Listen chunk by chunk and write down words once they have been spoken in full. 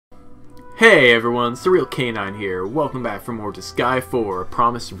Hey everyone, surrealcanine here. Welcome back for more Disgaea 4,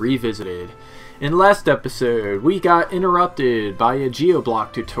 Promise Revisited. In the last episode, we got interrupted by a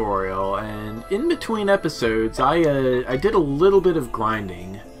geoblock tutorial, and in between episodes, I did a little bit of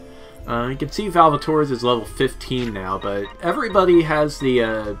grinding. You can see Valvatores is level 15 now, but everybody has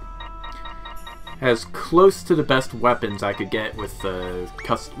the has close to the best weapons I could get with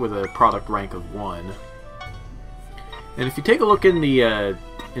a product rank of 1. And if you take a look in the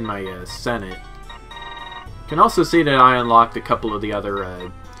in my Senate, you can also see that I unlocked a couple of the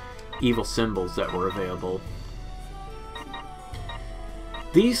other evil symbols that were available.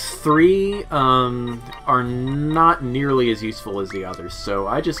 These three are not nearly as useful as the others, so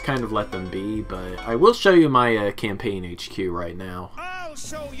I just kind of let them be, but I will show you my campaign HQ right now. I'll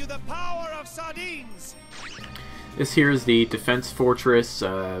show you the power of sardines! This here is the defense fortress.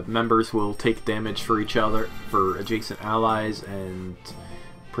 Members will take damage for each other, for adjacent allies, and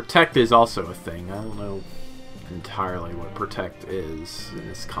protect is also a thing. I don't know entirely what protect is in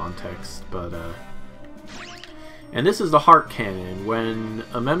this context, but and this is the heart cannon. When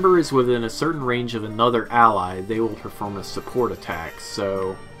a member is within a certain range of another ally, they will perform a support attack.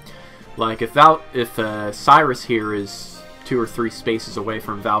 So, like if Cyrus here is 2 or 3 spaces away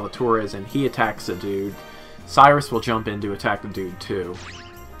from Valvatores and he attacks a dude, Cyrus will jump in to attack the dude too.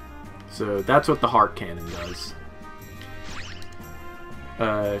 So that's what the heart cannon does.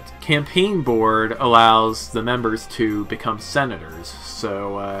 Campaign board allows the members to become senators.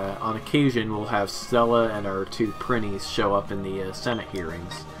 So on occasion we'll have Stella and our 2 Prinnies show up in the Senate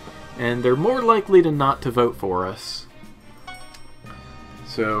hearings. And they're more likely than not to vote for us.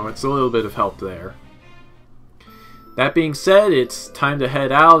 So it's a little bit of help there. That being said, it's time to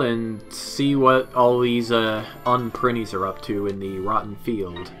head out and see what all these unprinnies are up to in the Rotten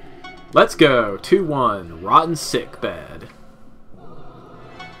Field. Let's go! 2-1, Rotten Sickbed.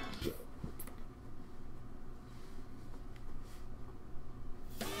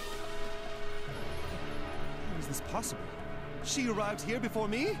 How is this possible? She arrived here before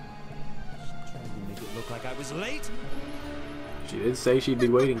me? She tried to make it look like I was late? She did say she'd be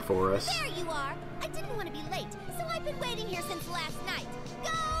waiting for us. There you are! I didn't want to be late, so I've been waiting here since last night.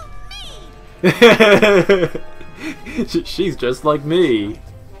 Go me! She's just like me.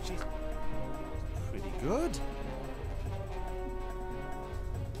 She's pretty good.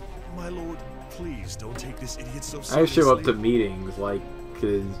 My lord, please don't take this idiot so seriously. I show up to meetings like,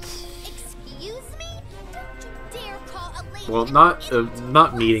 Excuse me? Don't you dare call a lady well,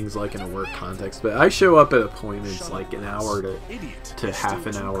 not meetings like in a work context, but I show up at appointments like an hour to half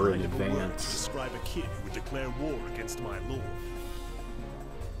an hour in advance. Describe a kid who would declare war against my lord.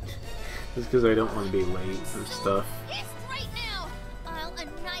 Just because I don't want to be late or stuff. Pissed right now! I'll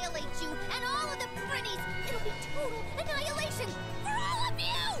annihilate you and all of the Prinnies! It'll be total annihilation for all of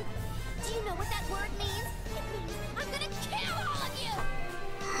you! Do you know what that word means? It means I'm gonna kill all of you!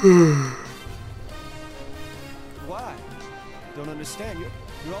 Why? Don't understand.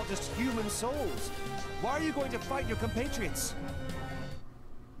 You're all just human souls. Why are you going to fight your compatriots?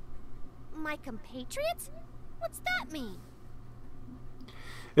 My compatriots? What's that mean?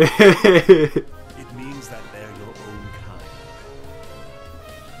 It means that they're your own kind.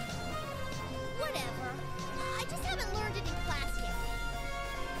 Whatever. I just haven't learned it in class yet.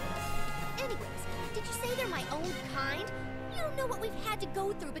 Anyways, did you say they're my own kind? You don't know what we've had to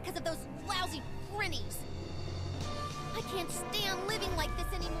go through because of those lousy Prinnies. I can't stand living like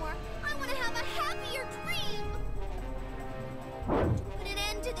this anymore. I want to have a happier dream. To put an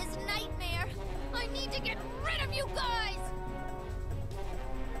end to this nightmare, I need to get rid of you guys.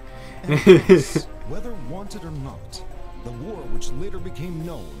 Whether wanted or not, the war which later became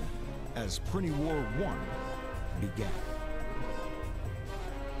known as Prinny War I began.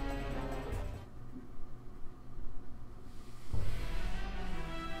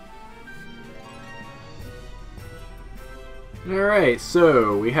 Alright,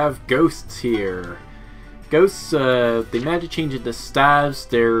 so we have ghosts here. Ghosts, they magic change into stabs.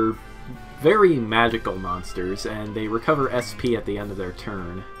 They're very magical monsters, and they recover SP at the end of their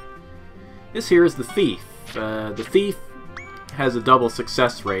turn. This here is the Thief. The Thief has a double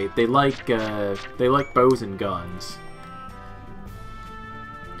success rate. They like bows and guns.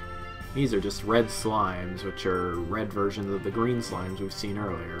 These are just red slimes, which are red versions of the green slimes we've seen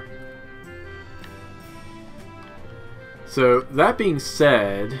earlier. So, that being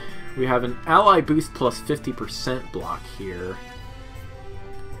said, we have an ally boost plus 50% block here.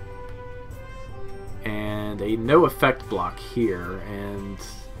 And a no effect block here, and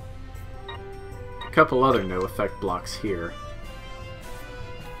a couple other no effect blocks here.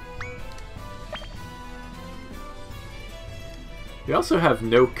 We also have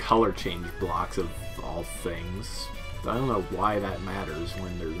no color change blocks of all things. I don't know why that matters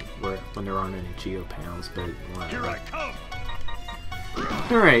when there aren't any Geo panels, but whatever. Here I come.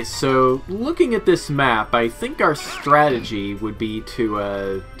 Alright, so looking at this map, I think our strategy would be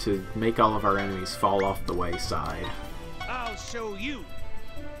to make all of our enemies fall off the wayside. I'll show you.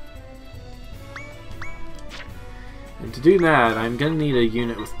 And to do that, I'm gonna need a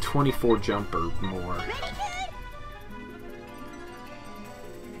unit with 24 jump or more.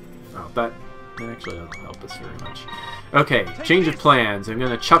 Oh, that actually doesn't help us very much. Okay, change of plans. I'm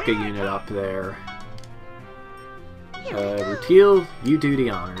gonna chuck a unit up there. Rutil, you do the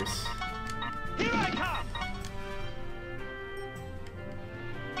honors. Here I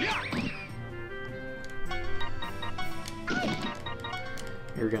come.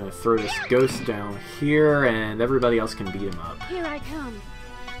 You're gonna throw this ghost down here, and everybody else can beat him up. Here I come.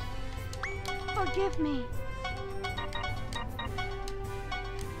 Forgive me.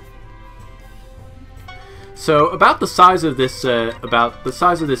 So about the size of this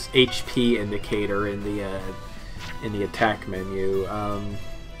HP indicator in the attack menu,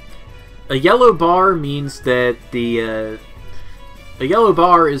 a yellow bar means that a yellow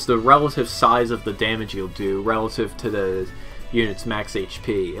bar is the relative size of the damage you'll do relative to the unit's max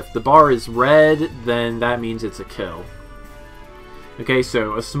HP. If the bar is red, then that means it's a kill. Okay,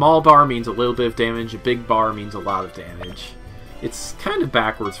 so a small bar means a little bit of damage, a big bar means a lot of damage. It's kind of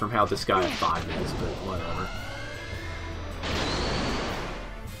backwards from how Disgaea 5 is, but whatever.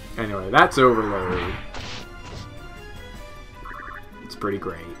 Anyway, that's Overload. It's pretty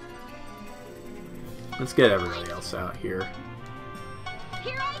great. Let's get everybody else out here.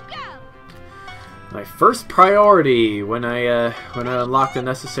 Here I go. My first priority when I unlock the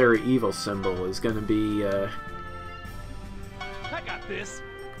necessary evil symbol is going to be I got this.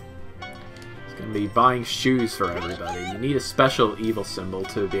 it's going to be buying shoes for everybody. You need a special evil symbol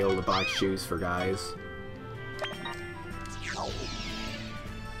to be able to buy shoes for guys.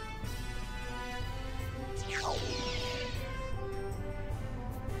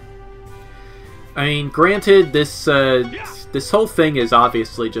 I mean, granted, this whole thing is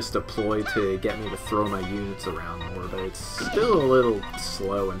obviously just a ploy to get me to throw my units around more, but it's still a little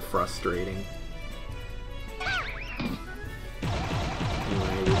slow and frustrating.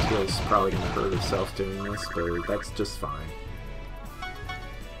 Anyway, Rutila's probably going to hurt herself doing this, but that's just fine.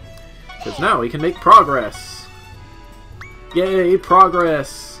 Because now we can make progress! Yay,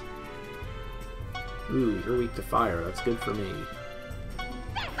 progress! Ooh, you're weak to fire. That's good for me.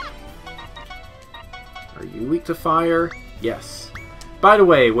 Are you weak to fire? Yes. By the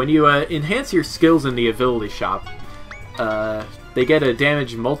way, when you enhance your skills in the ability shop, they get a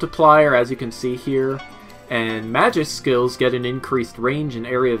damage multiplier, as you can see here, and magic skills get an increased range and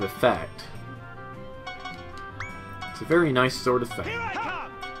area of effect. It's a very nice sort of thing. Here I come.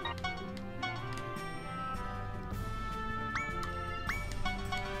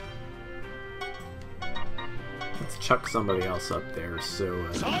 Let's chuck somebody else up there so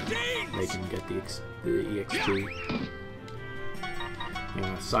they can get the EXP.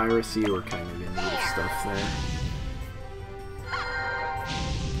 Yeah, Cyrus, you were kind of in need of stuff there.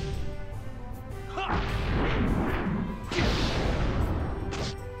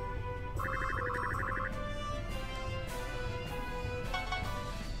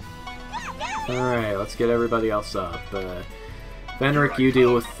 Alright, let's get everybody else up. Fenric, you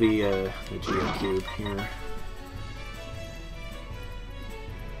deal with the Geocube here.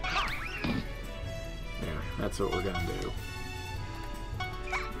 There, that's what we're gonna do.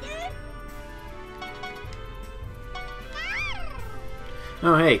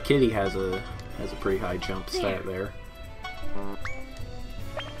 Oh hey, Kitty has a pretty high jump stat there.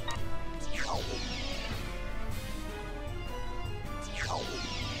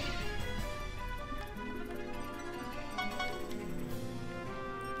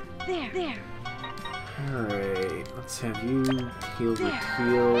 There. Alright, let's have you heal your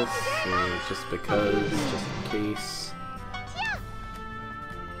heals, just because, just in case.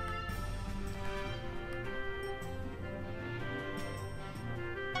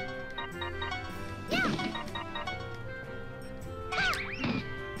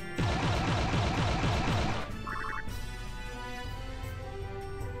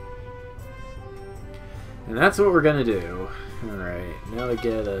 And that's what we're gonna do. Alright, now to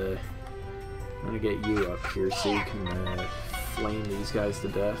get I'm gonna get you up here so you can flame these guys to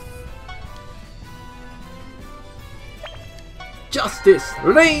death. Justice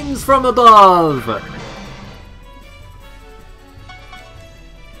reigns from above!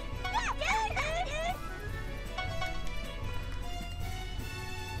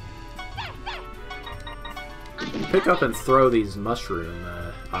 I'm pick up and throw these mushroom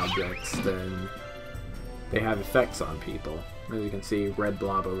objects, then they have effects on people. As you can see, Red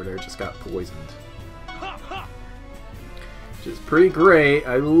Blob over there just got poisoned. Which is pretty great.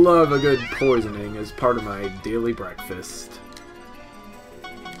 I love a good poisoning as part of my daily breakfast.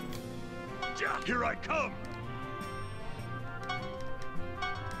 Here I come!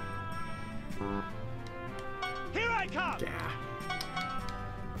 Here I come! Yeah.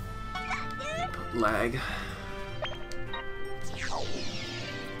 Lag.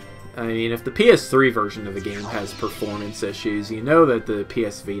 I mean, if the PS3 version of the game has performance issues, you know that the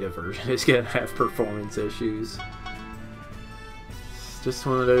PS Vita version is gonna have performance issues. It's just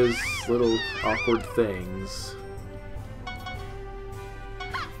one of those little awkward things.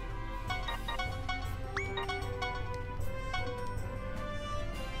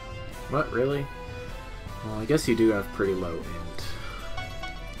 What, really? Well, I guess you do have pretty low int.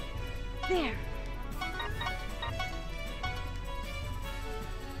 There.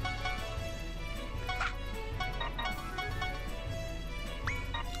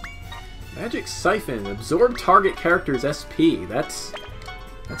 Magic Siphon. Absorb target character's SP. That's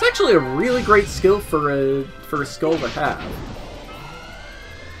actually a really great skill for a skull to have.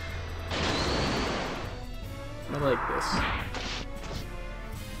 I like this.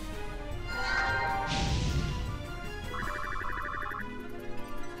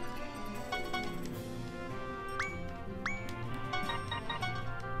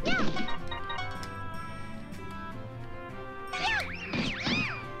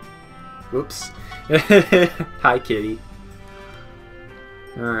 Whoops. Hi, kitty.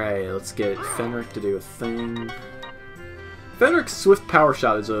 Alright, let's get Fenric to do a thing. Fenric's Swift Power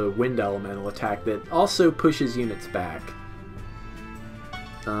Shot is a wind elemental attack that also pushes units back.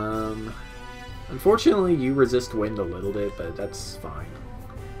 Unfortunately, you resist wind a little bit, but that's fine.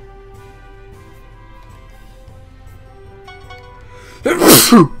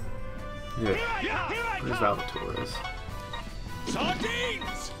 Yeah. Where's Valvatores?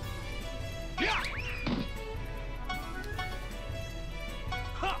 Sardines!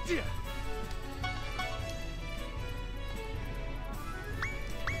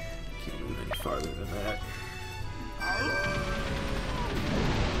 Can't move any farther than that.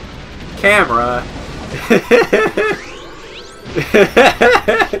 Camera!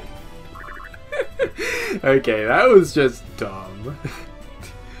 Okay, that was just dumb.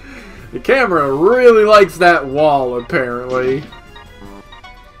 The camera really likes that wall, apparently.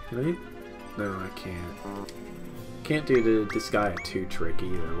 Can I? No, I can't. Can't do the Disgaea 2 trick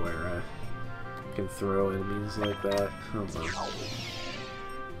either, where I can throw enemies like that. Hold on.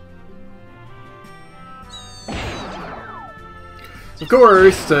 Of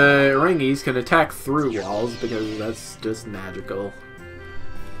course, Rengis can attack through walls because that's just magical.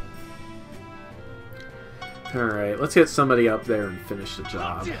 Alright, let's get somebody up there and finish the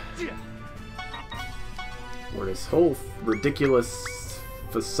job. Where this whole ridiculous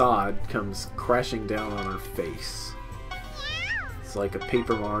facade comes crashing down on our face. It's like a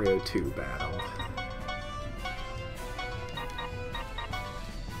Paper Mario 2 battle.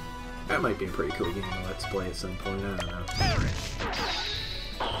 That might be a pretty cool game to let's play at some point, I don't know.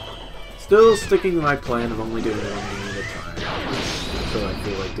 Still sticking to my plan of only doing one game at a time. Until I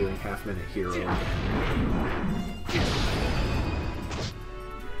feel like doing half-minute hero again.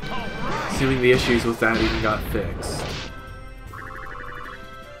 Assuming the issues with that even got fixed.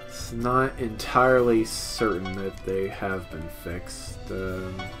 It's not entirely certain that they have been fixed.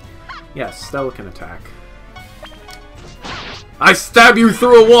 Yes, Stella can attack. I stab you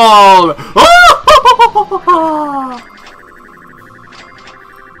through a wall!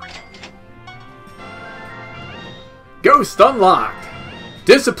 Ghost unlocked!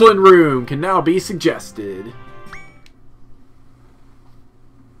 Discipline room can now be suggested.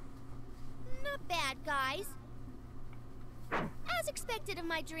 Not bad, guys. As expected of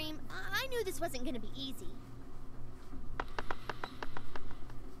my dream, I knew this wasn't gonna be easy.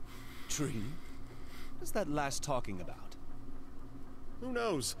 Tree? What's that last talking about? Who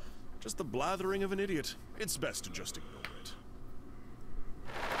knows? Just the blathering of an idiot. It's best to just ignore it.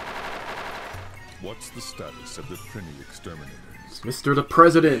 What's the status of the Trini exterminators? Mr. the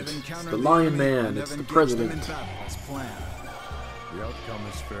President! It's the Lion Man, it's the President. The outcome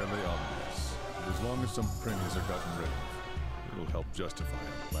is fairly obvious. But as long as some Prinis are gotten rid of, it'll help justify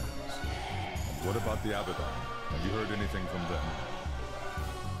our plans. And what about the Abaddon? Have you heard anything from them?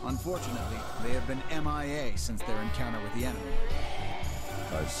 Unfortunately, they have been MIA since their encounter with the enemy.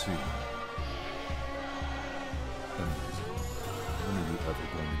 I see. Amazing. When are you ever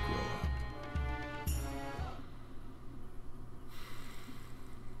going to grow up?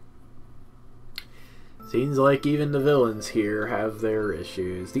 Seems like even the villains here have their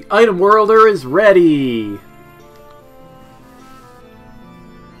issues. The item worlder is ready!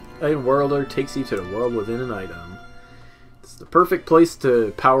 Item worlder takes you to the world within an item. It's the perfect place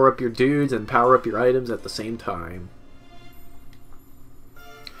to power up your dudes and power up your items at the same time.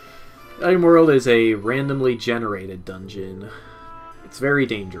 Item world is a randomly generated dungeon. It's very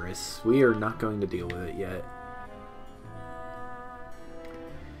dangerous. We are not going to deal with it yet.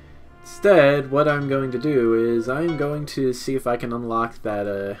 Instead, what I'm going to do is I'm going to see if I can unlock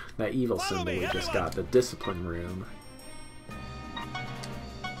that that evil symbol we just got, the discipline room.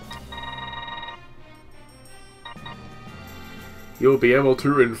 You'll be able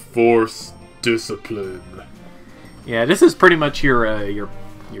to enforce discipline. Yeah, this is pretty much your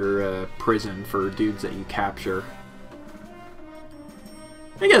prison for dudes that you capture.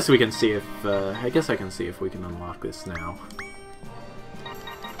 I guess we can see if I can see if we can unlock this now.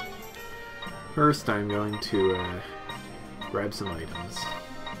 First, I'm going to grab some items.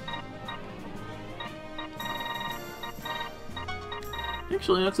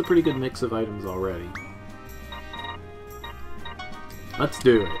 Actually, that's a pretty good mix of items already. Let's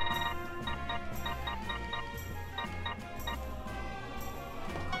do it.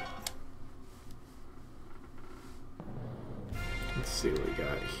 Let's see what we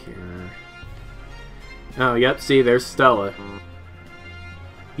got here. Oh, yep, see, there's Stella.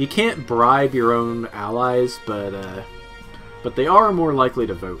 You can't bribe your own allies, but they are more likely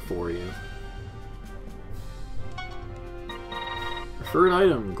to vote for you. Preferred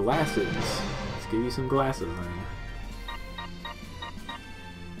item, glasses. Let's give you some glasses then.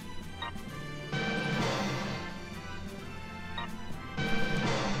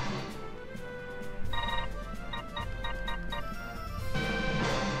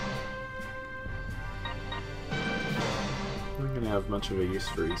 Have much of a use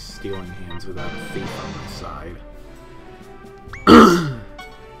for these stealing hands without a thief on my side.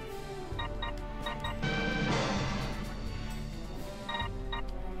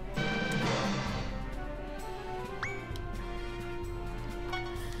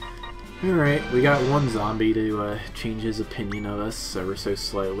 Alright, we got one zombie to change his opinion of us ever so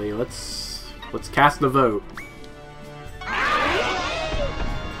slightly. Let's cast the vote.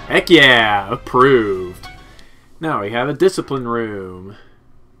 Heck yeah! Approved! Now we have a discipline room.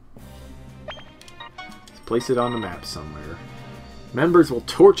 Let's place it on the map somewhere. Members will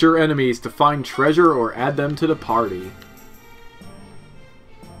torture enemies to find treasure or add them to the party.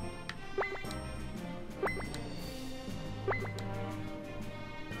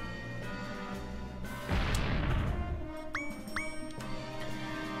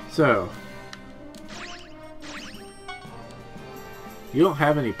 So, you don't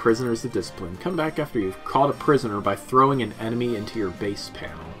have any prisoners to discipline. Come back after you've caught a prisoner by throwing an enemy into your base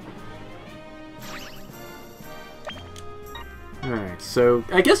panel. Alright, so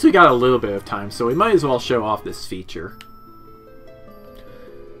I guess we got a little bit of time, so we might as well show off this feature.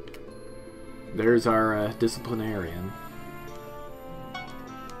 There's our disciplinarian.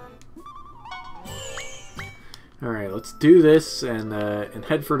 Alright, let's do this and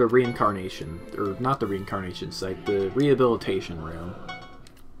head for the reincarnation. Or not the reincarnation site, the rehabilitation room.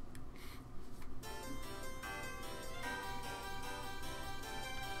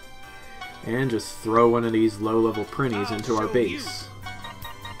 And just throw one of these low-level printies into our base.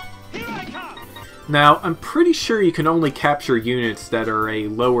 Now, I'm pretty sure you can only capture units that are a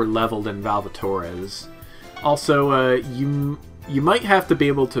lower level than Valvatore's. Also, you might have to be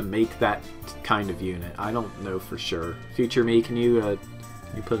able to make that kind of unit. I don't know for sure. Future me, can you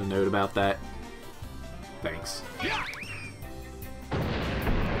put a note about that? Thanks.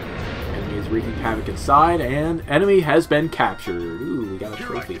 Enemy is wreaking havoc inside, and enemy has been captured. Ooh, we got a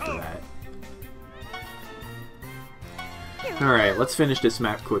trophy for that. Alright, let's finish this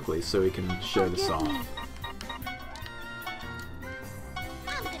map quickly so we can show this off.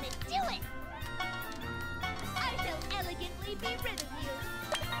 I'm gonna do it! I shall elegantly be rid of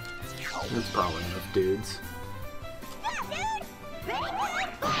you! That's probably enough dudes.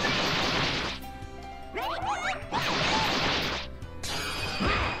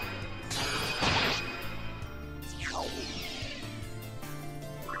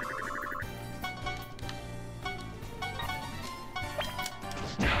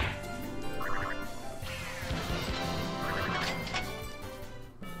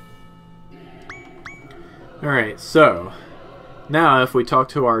 Alright, so now if we talk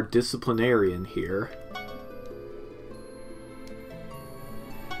to our disciplinarian here,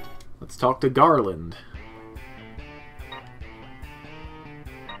 let's talk to Garland.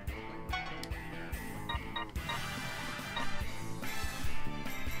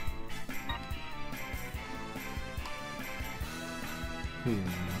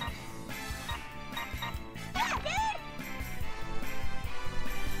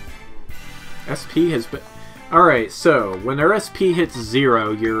 SP has been... Alright, so when their SP hits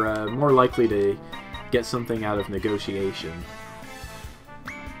 0, you're more likely to get something out of negotiation.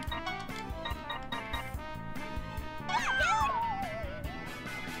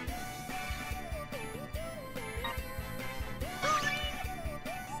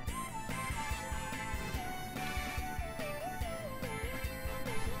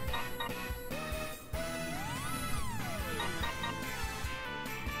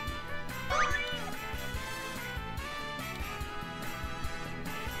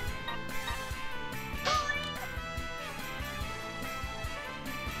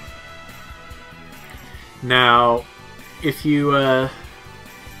 Now, if you run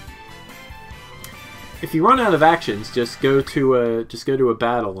out of actions, just go to a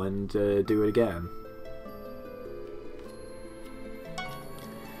battle and do it again.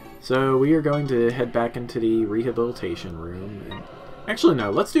 So we are going to head back into the rehabilitation room. And actually, no,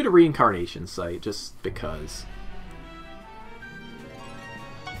 let's do the reincarnation site just because.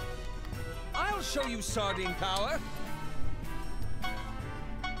 I'll show you sardine power.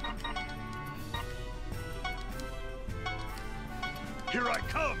 Here I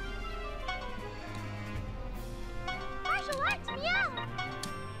come! Martial arts, meow!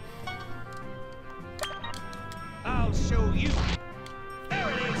 I'll show you. There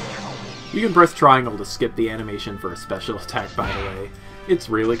it is. You can press triangle to skip the animation for a special attack, by the way. It's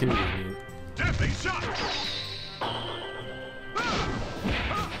really convenient. Deadly shot!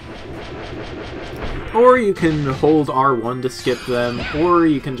 Or you can hold R1 to skip them, or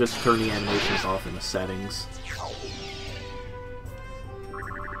you can just turn the animations off in the settings.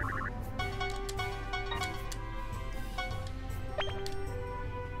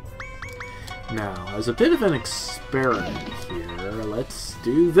 Now, as a bit of an experiment here, let's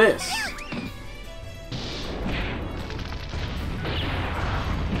do this.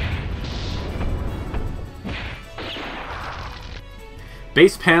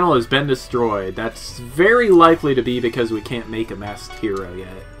 Base panel has been destroyed. That's very likely to be because we can't make a masked hero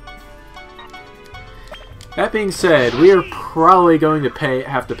yet. That being said, we are probably going to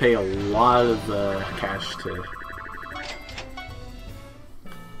have to pay a lot of cash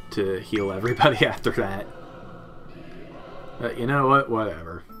to heal everybody after that. But you know what?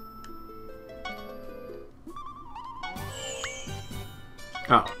 Whatever.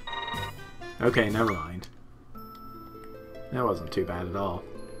 Oh. Okay, never mind. That wasn't too bad at all.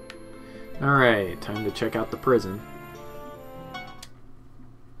 Alright, time to check out the prison.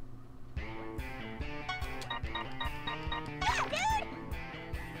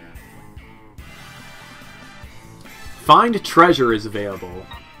 Find treasure is available.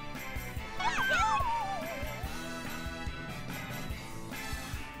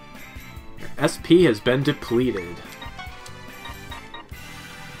 Your SP has been depleted.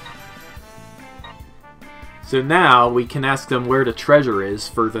 So now we can ask them where the treasure is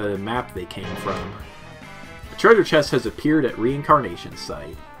for the map they came from. A treasure chest has appeared at Reincarnation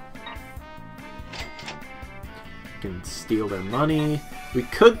Site. We can steal their money. We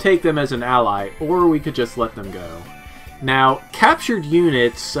could take them as an ally, or we could just let them go. Now, captured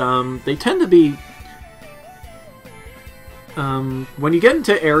units, they tend to be... when you get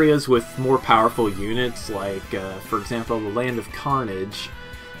into areas with more powerful units, like, for example, the Land of Carnage,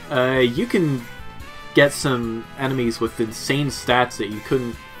 you can get some enemies with insane stats that you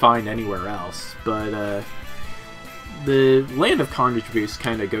couldn't find anywhere else, but the Land of Carnage boost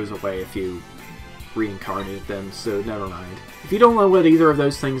kind of goes away if you reincarnate them, so never mind. If you don't know what either of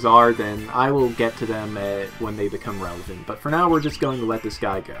those things are, then I will get to them when they become relevant, but for now we're just going to let this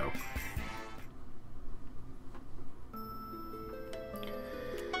guy go.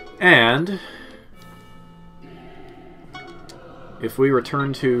 And if we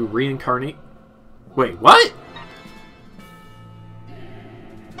return to reincarnate... Wait, what?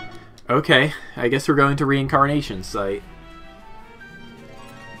 Okay, I guess we're going to Reincarnation Site.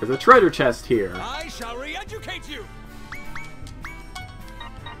 There's a treasure chest here. I shall re-educate you.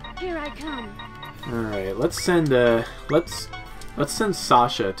 Here I come. Alright, let's send let's send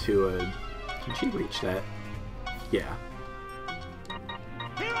Sasha to a... Can she reach that? Yeah.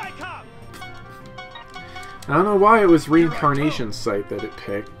 Here I come. I don't know why it was Reincarnation Site that it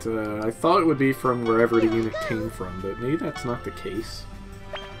picked. I thought it would be from wherever the unit came from, but maybe that's not the case.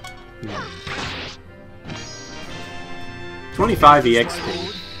 25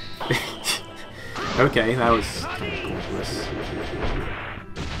 EXP. Okay, that was kind of pointless.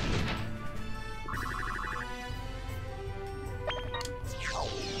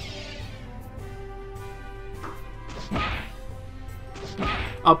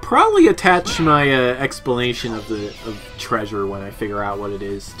 I'll probably attach my explanation of treasure when I figure out what it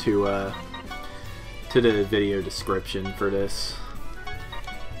is to to the video description for this.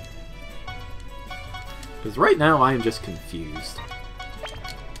 Because right now I am just confused.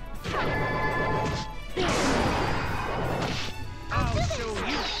 I'll show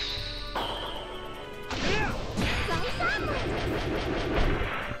you.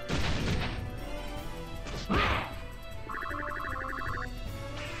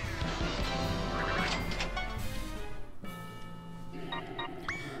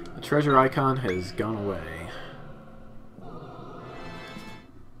 The treasure icon has gone away.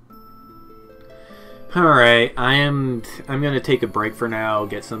 Alright, I'm gonna take a break for now,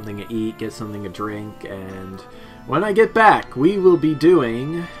 get something to eat, get something to drink, and when I get back, we will be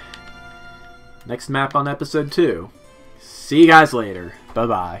doing next map on episode 2. See you guys later.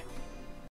 Bye-bye.